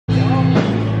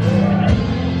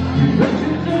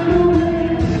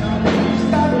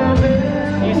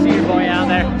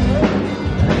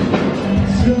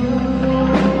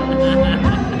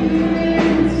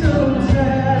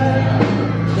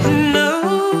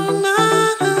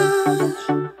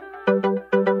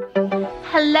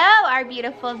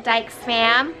beautiful Dyches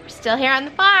fam. We're still here on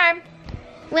the farm.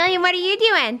 William, what are you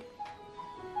doing?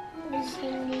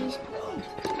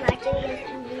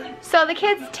 So the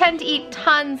kids tend to eat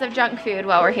tons of junk food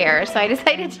while we're here, so I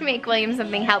decided to make William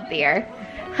something healthier.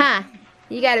 Huh,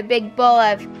 you got a big bowl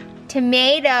of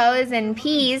tomatoes and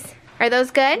peas. Are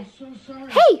those good?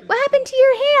 Hey, what happened to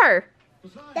your hair?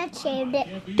 Dad shaved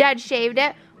it. Dad shaved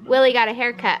it? Willie got a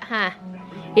haircut, huh?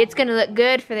 It's gonna look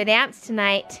good for the dance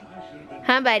tonight.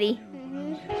 Huh, buddy?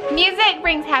 Mm-hmm. Music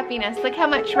brings happiness. Look how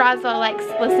much Roswell likes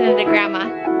listening to Grandma.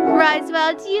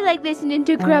 Roswell, do you like listening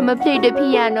to Grandma play the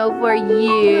piano for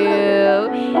you?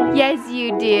 Yes,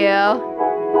 you do.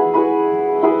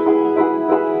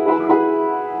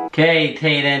 Okay,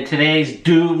 Tayden, today's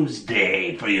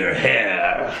doomsday for your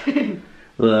hair.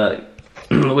 Look,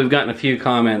 we've gotten a few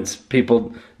comments.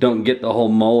 People don't get the whole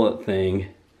mullet thing.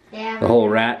 Yeah. The whole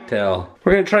rat tail.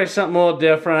 We're gonna try something a little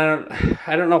different.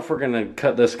 I don't know if we're gonna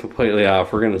cut this completely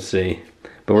off. We're gonna see.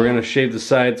 But we're gonna shave the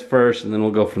sides first and then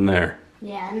we'll go from there.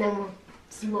 Yeah, and then we'll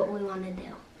see what we want to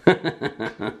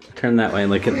do. Turn that way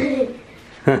and look at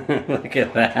look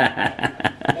at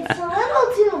that. It's a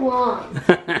little too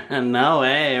long. No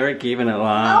way, we're keeping it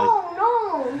long.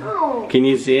 Oh, no. Can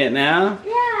you see it now?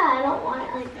 Yeah, I don't want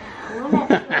it like that. I want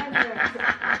that shorter.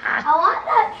 I want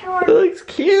that It shorter. looks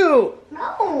cute.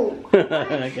 No.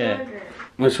 Okay.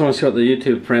 I just want to see what the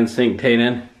YouTube friends think,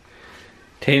 Tayden.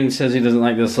 Tayden says he doesn't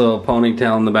like this little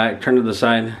ponytail in the back. Turn to the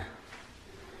side.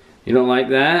 You don't like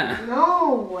that?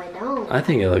 No, I don't. I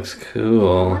think it looks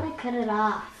cool. I want to cut it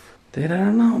off. Dude, I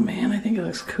don't know, man. I think it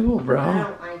looks cool, bro. I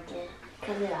don't like it.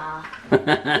 Cut it off.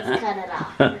 Just cut it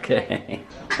off. Okay.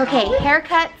 Okay,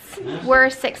 haircuts were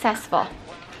successful.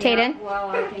 Tayden, Well,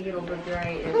 I think it'll be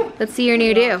great. let's see your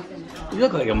new do. You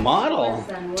look like a model.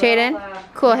 Tayden,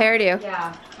 cool hairdo.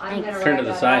 Yeah, I'm gonna Turn to write the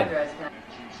that side. address down.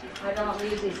 I don't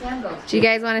usually send those. Do you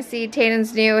guys want to see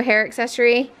Tayden's new hair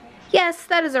accessory? Yes,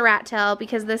 that is a rat tail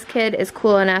because this kid is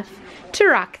cool enough to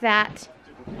rock that.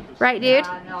 Right, dude?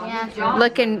 No, Yeah. he's John.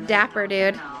 Looking dapper,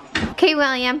 dude. Okay,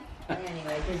 William. Anyway,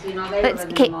 'cause, you know, they Let's. live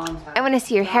in Okay, the mom's house I want to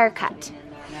see your haircut.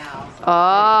 now, so.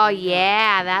 Oh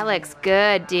yeah, that looks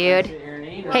good, dude.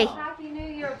 Hey, Happy New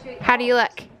Year to you. how do you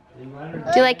look?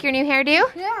 Do you like your new hairdo?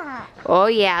 Yeah. Oh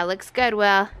yeah, looks good,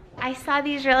 Will. I saw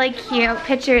these really cute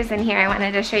pictures in here. I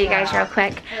wanted to show you guys real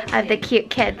quick of the cute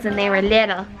kids when they were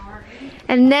little.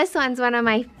 And this one's one of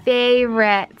my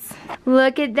favorites.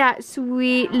 Look at that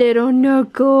sweet little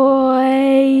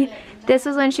Nagoy. This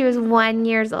was when she was 1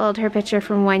 year old, her picture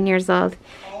from 1 year old.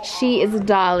 She is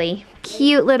Dolly.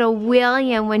 Cute little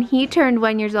William when he turned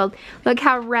 1 year old. Look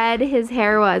how red his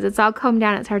hair was. It's all combed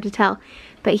down, it's hard to tell.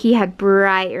 But he had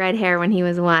bright red hair when he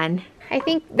was 1. I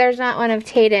think there's not one of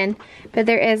Tayden, but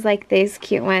there is like these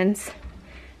cute ones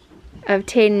of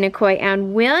Tayden, Nicole,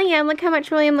 and William. Look how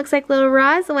much William looks like little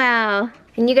Roswell.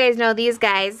 And you guys know these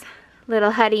guys,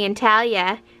 little Huddy and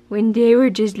Talia, when they were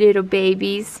just little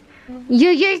babies. You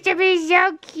used to be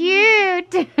so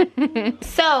cute.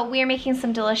 So we are making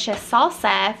some delicious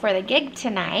salsa for the gig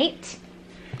tonight.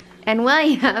 And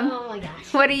William, Oh my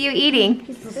gosh. what are you eating?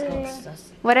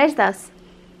 What is those?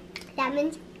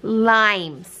 Lemons.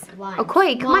 Limes.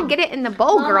 Okay, come on, get it in the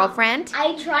bowl, Mama, girlfriend.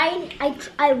 I tried.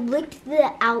 I licked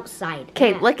the outside.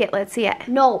 Okay, lick it. Let's see it.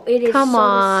 No, it is Come so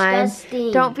on.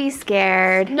 disgusting. Don't be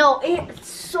scared. No, it's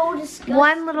so disgusting.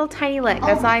 One little tiny lick.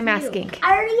 That's Oh, all I'm ew. asking.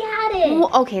 I already had it. Well,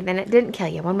 okay, then it didn't kill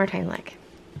you. One more time lick.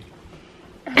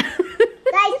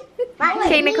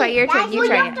 Okay, Nicole, your turn. You You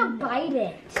try have it. to bite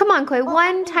it. Come on, Chloe.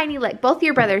 One tiny lick. Both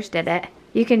your brothers did it.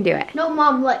 You can do it. No,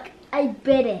 Mom, look. I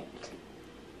bit it.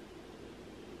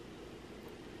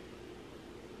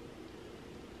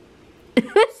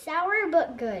 Sour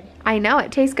but good. I know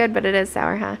it tastes good, but it is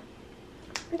sour, huh?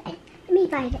 Okay, let me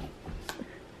bite it.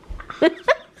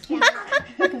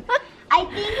 I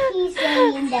think he's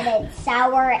saying that it's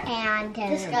sour and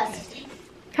disgusting.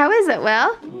 How is it,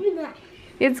 Will?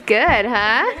 It's good,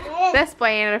 huh? This boy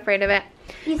ain't afraid of it.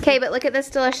 Okay, but look at this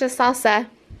delicious salsa.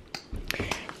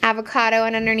 Avocado,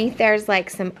 and underneath there's like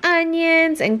some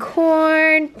onions and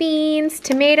corn, beans,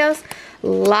 tomatoes,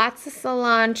 lots of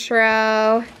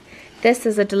cilantro. This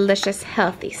is a delicious,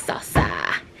 healthy salsa.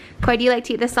 Koi, do you like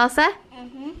to eat this salsa?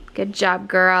 Mm-hmm. Good job,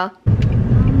 girl.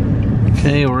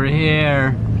 Okay, we're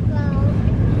here.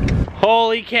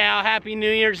 Holy cow, happy New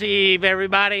Year's Eve,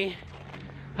 everybody.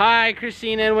 Hi,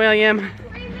 Christina and William.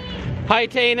 Hi,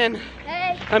 Tayden.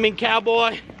 Hey. I mean,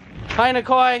 Cowboy. Hi,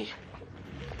 Nicole.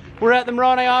 We're at the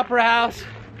Moroni Opera House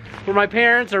where my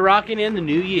parents are rocking in the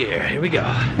new year. Here we go.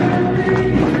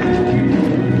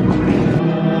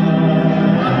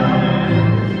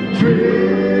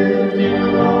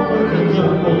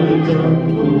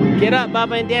 Get Get up,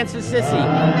 Bubba, and dance with Sissy.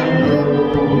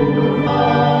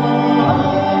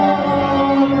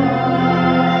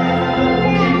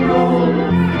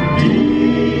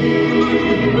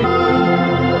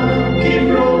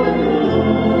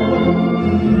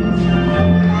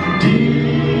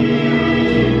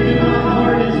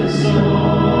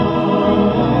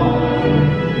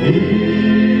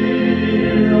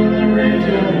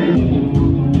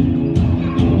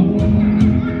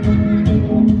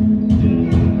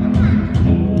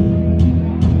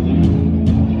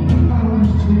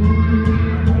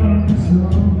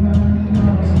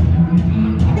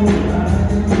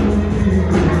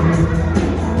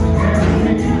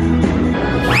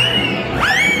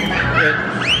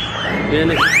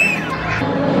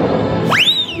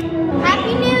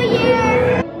 Happy New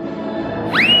Year!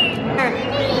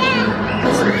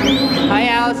 Hi,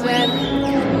 Allison.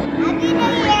 Happy New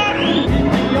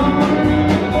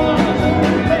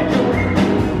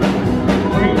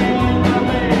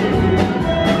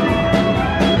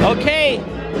Year! Okay.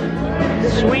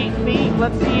 Sweet feet.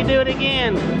 Let's see you do it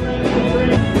again.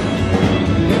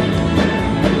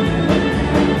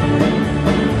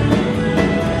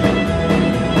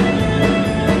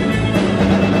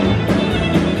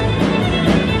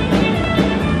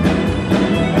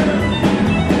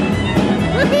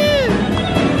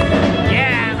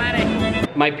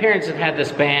 My parents have had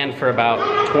this band for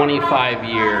about 25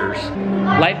 years.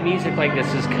 Live music like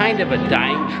this is kind of a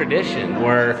dying tradition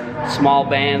where small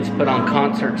bands put on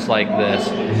concerts like this.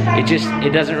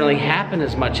 It doesn't really happen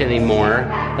as much anymore.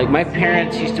 Like my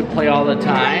parents used to play all the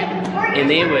time and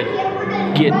they would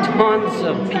get tons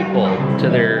of people to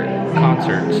their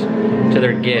concerts, to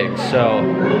their gigs. So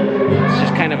it's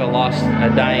just kind of a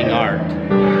dying art.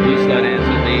 You slow dance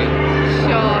with me?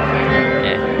 Sure.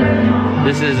 Yeah.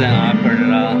 This isn't awkward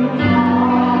at all.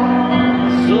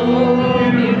 So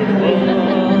beautiful.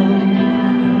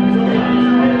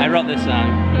 I wrote this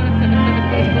song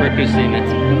for Christina.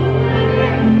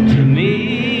 To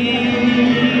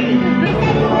me.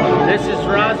 This is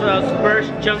Roswell's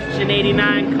first Junction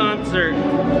 89 concert.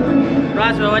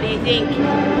 Roswell, what do you think?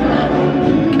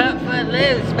 Cut foot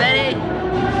loose, buddy.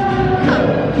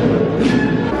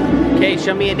 Okay,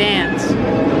 show me a dance.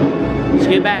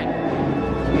 Scoot back.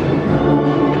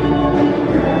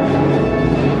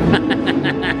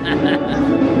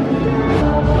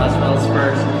 Roswell's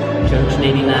first Junction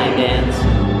 89 dance.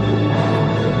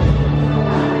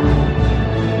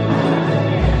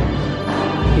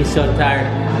 He's so tired.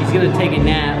 He's gonna take a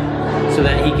nap so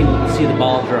that he can see the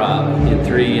ball drop in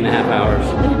 3.5 hours.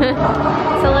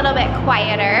 It's a little bit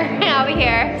quieter out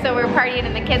here, so we're partying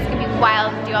and the kids can be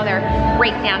wild and do all their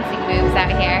breakdancing moves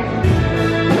out here.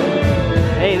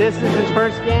 Hey, this is his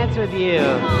first dance with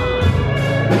you.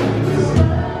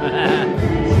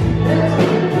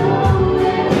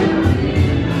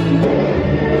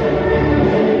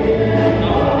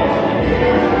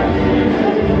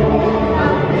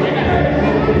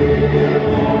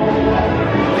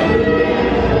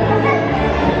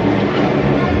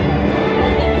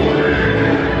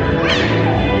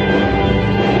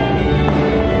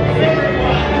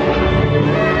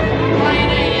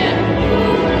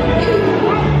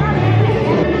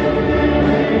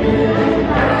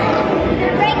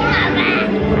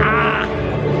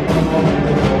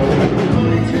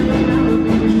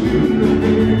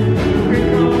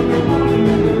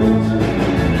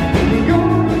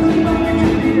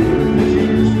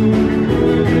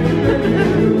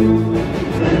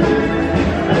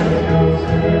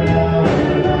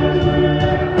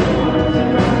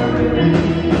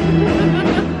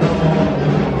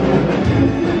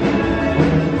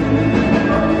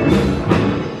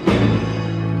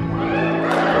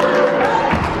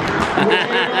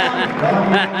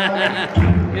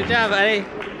 Good job, buddy.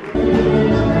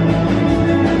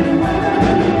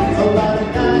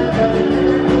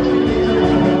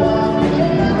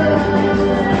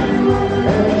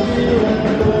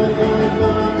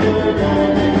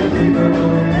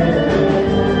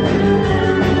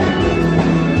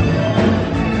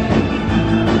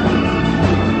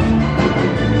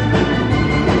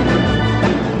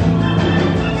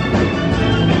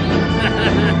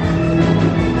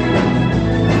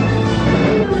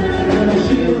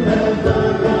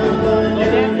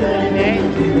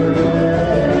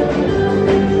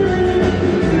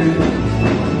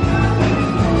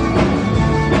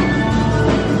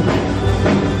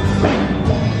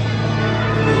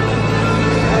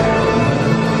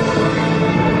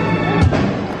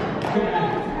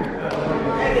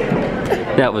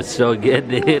 That was so good,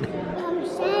 dude. I'm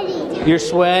sweating. You're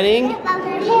sweating?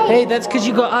 Hey, that's because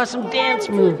you got awesome dance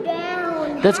moves.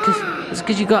 That's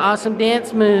because you got awesome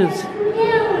dance moves.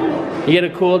 You get a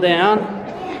cool down?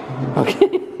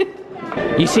 Okay.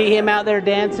 You see him out there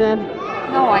dancing?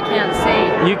 No, I can't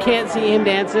see. You can't see him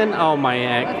dancing? Oh my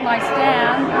heck. With my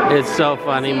stand. It's so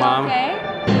funny, Mom. Okay.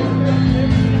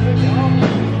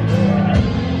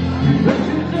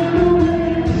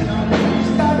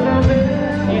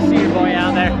 You see your boy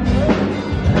out there?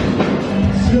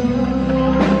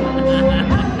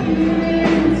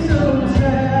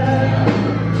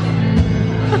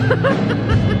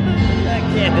 That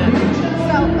kid.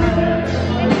 So funny.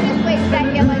 And he just waves at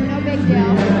you like no big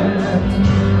deal.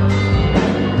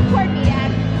 Poor me,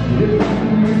 Dad.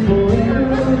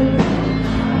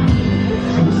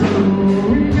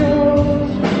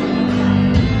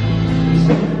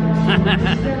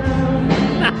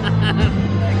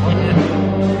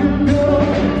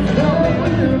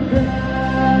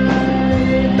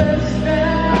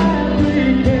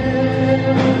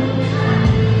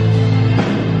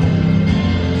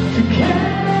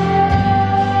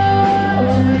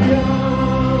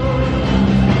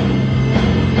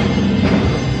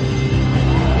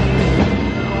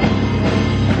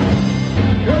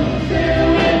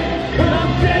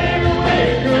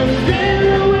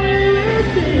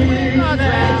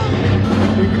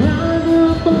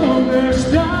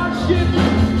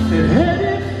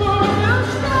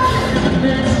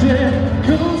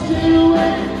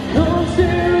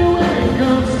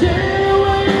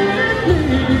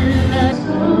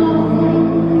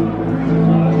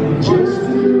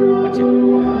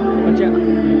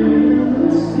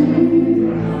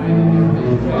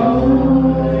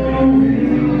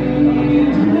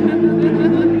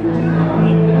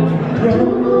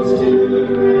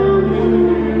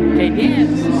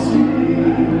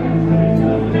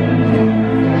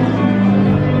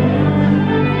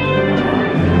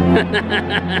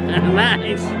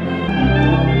 Nice.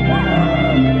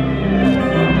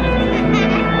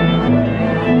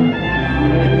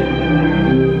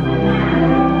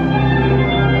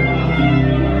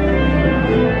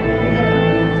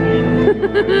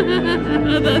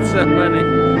 That's so funny.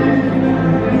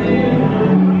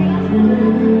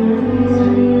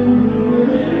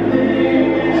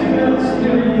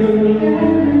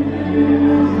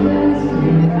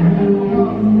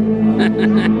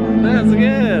 That was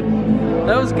good.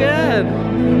 That was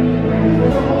good.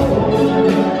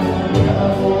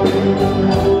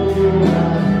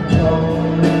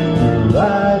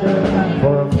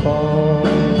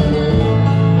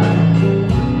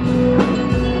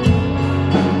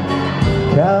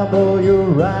 Cowboy, you're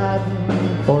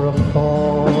riding for a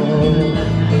fall.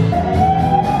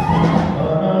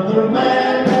 Another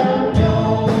man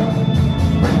down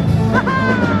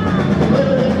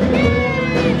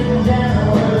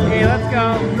Okay, let's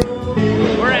go.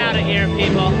 We're out of here,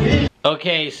 people.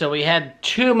 Okay, so we had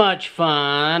too much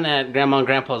fun at Grandma and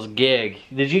Grandpa's gig.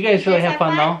 Did you guys really have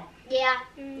fun though? Yeah.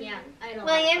 Yeah. I don't.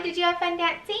 William, did you have fun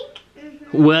dancing?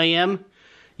 William,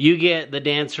 you get the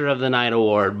Dancer of the Night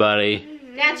award, buddy.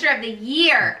 Dancer of the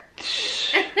Year.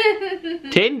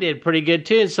 Tayden did pretty good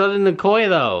too, and so did Nicole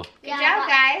though. Good job,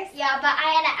 guys. Yeah, but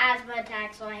I had an asthma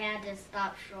attack, so I had to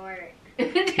stop short.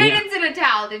 Tayden's in a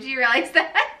towel. Did you realize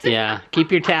that? Yeah, keep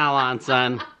your towel on,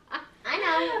 son. I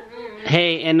know.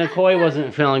 Hey, and Nicole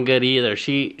wasn't feeling good either.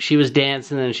 She was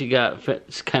dancing and she got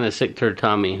kind of sick to her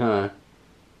tummy, huh?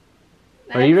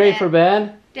 Are you ready for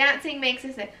bed? Dancing makes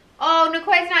us sick. Oh,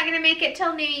 Nicole's not going to make it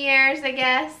till New Year's, I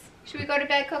guess. Should we go to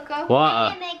bed, Coco?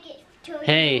 What?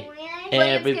 Hey,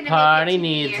 every party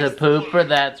needs a pooper.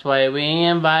 That's why we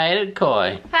invited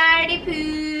Coy. Party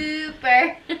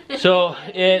pooper. So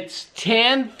it's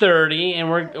 10:30, and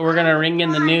we're gonna ring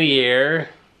in the new year,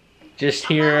 just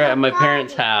here at my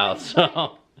parents' house.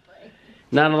 So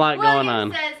not a lot going on.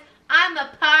 William says, I'm a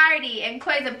party, and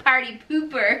Coy's a party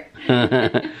pooper.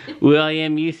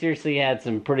 William, you seriously had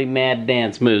some pretty mad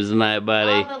dance moves tonight,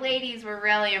 buddy. All the ladies were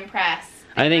really impressed.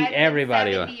 I think I've been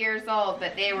everybody 70 was. years old,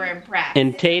 but they were impressed.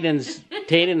 And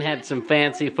Tayden had some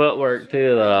fancy footwork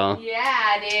too, though.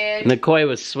 Yeah, dude. Nicole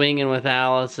was swinging with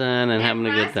Allison and having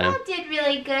a good time. Russell did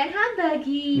really good, huh,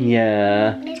 Buggy?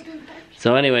 Yeah.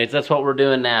 So anyways, that's what we're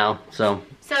doing now. So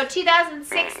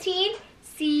 2016,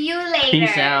 see you later.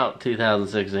 peace out,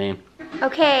 2016.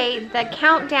 Okay, the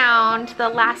countdown to the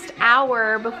last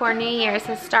hour before New Year's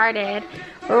has started.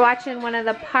 We're watching one of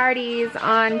the parties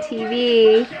on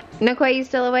TV. Nicole, you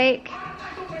still awake?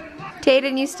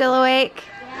 Tayden, you still awake?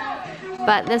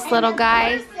 But this little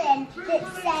guy, Person that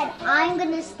said, I'm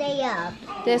gonna stay up.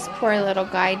 this poor little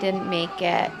guy didn't make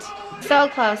it. So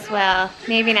close, Will.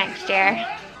 Maybe next year.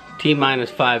 T-minus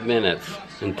 5 minutes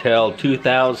until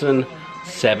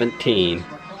 2017.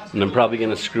 And I'm probably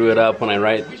gonna screw it up when I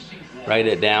write write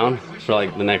it down for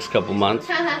like the next couple months.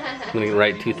 I'm gonna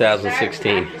write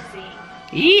 2016.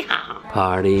 Yeehaw!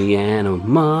 Party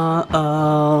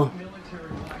animal.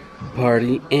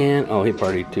 Party and oh, he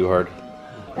partied too hard.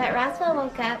 But Roswell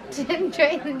woke up to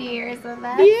enjoy the New Year's with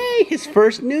us. Yay! His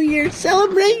first New Year's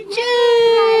celebration.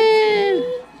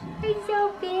 He's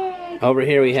so big. Over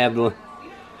here we have the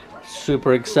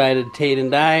super excited Tate and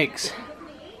Dykes.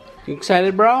 You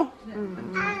excited, bro?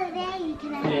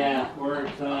 Yeah, we're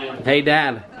excited. Hey,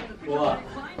 Dad. What?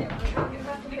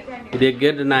 You did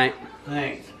good tonight.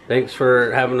 Thanks. Thanks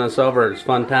for having us over. It's a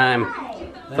fun time.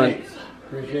 Thanks.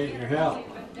 Appreciate your help.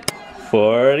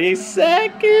 40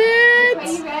 seconds. Are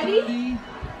you ready?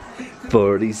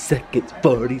 40 seconds,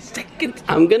 40 seconds.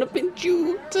 I'm gonna pinch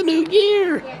you. It's a new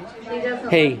year.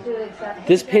 Hey,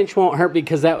 this pinch won't hurt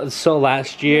because that was so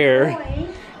last year,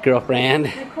 girlfriend.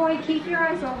 McCoy, keep your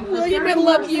eyes open. William, I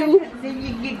love you.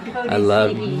 I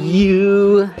love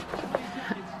you.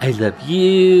 I love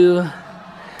you.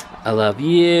 I love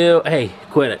you. Hey,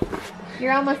 quit it.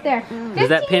 You're almost there. Does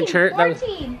that pinch hurt?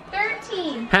 14,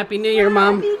 13. Happy New Year,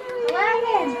 Mom.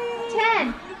 11,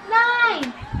 10,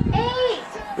 9, 8,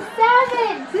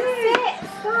 7, 6,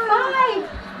 5,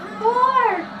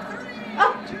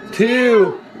 4,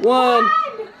 2, 1.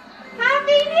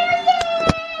 Happy New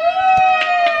Year!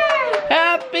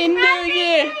 Happy New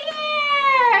Year!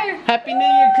 Year! Happy New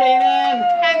Year, Tatum.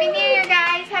 Happy New Year,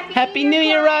 guys. Happy New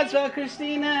Year, Roswell,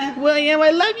 Christina. William,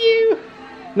 I love you.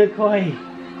 McCoy.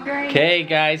 Okay,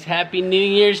 guys, Happy New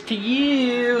Year's to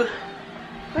you.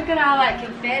 Look at all that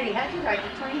confetti. How'd you like to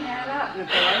clean that up,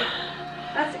 McCoy?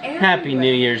 That's everywhere. Happy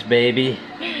New Year's, baby.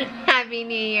 Happy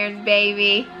New Year's,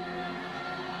 baby.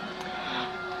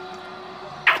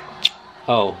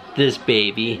 Oh, this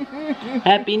baby.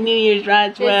 Happy New Year's,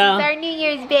 Roswell. This is our New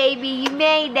Year's, baby. You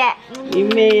made it. You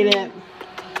made it.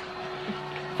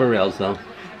 For reals, though.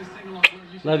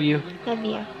 Love you. Love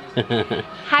you.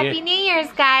 Happy New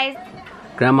Year's, guys.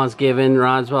 Grandma's giving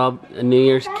Roswell a New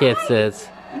Year's kisses.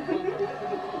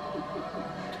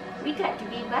 We got to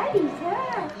be buddies,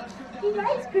 huh? He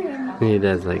likes Grandma. He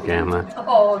does like Grandma.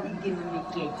 Oh, you're giving me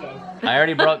kisses. I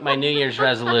already broke my New Year's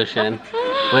resolution,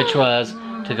 which was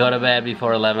to go to bed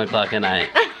before 11 o'clock at night.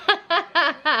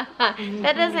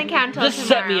 That doesn't count till This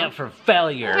tomorrow. set me up for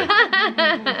failure.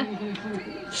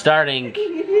 Starting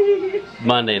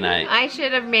Monday night. I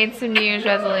should have made some New Year's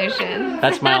resolutions.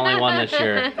 That's my only one this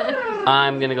year.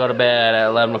 I'm gonna go to bed at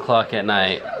 11 o'clock at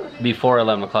night. Before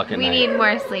 11 o'clock at We night. need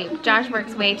more sleep. Josh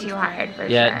works way too hard for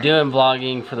Yeah, sure. doing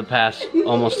vlogging for the past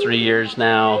almost 3 years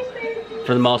now.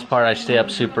 For the most part, I stay up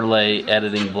super late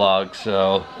editing vlogs.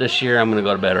 So this year, I'm gonna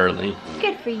go to bed early.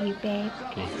 Good for you, babe.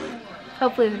 Okay.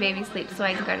 Hopefully the baby sleeps so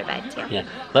I can go to bed too. Yeah.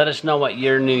 Let us know what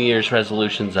your New Year's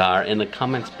resolutions are in the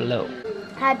comments below.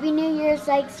 Happy New Year,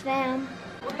 Sykes fam.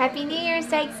 Happy New Year,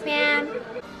 Sykes fam.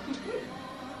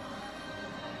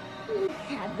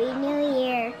 Happy New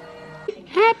Year.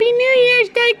 Happy New Year's,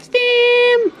 Dykes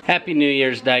fam! Happy New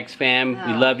Year's, Dykes fam.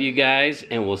 We love you guys,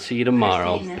 and we'll see you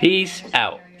tomorrow. Peace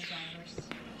out.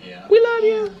 We love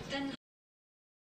you.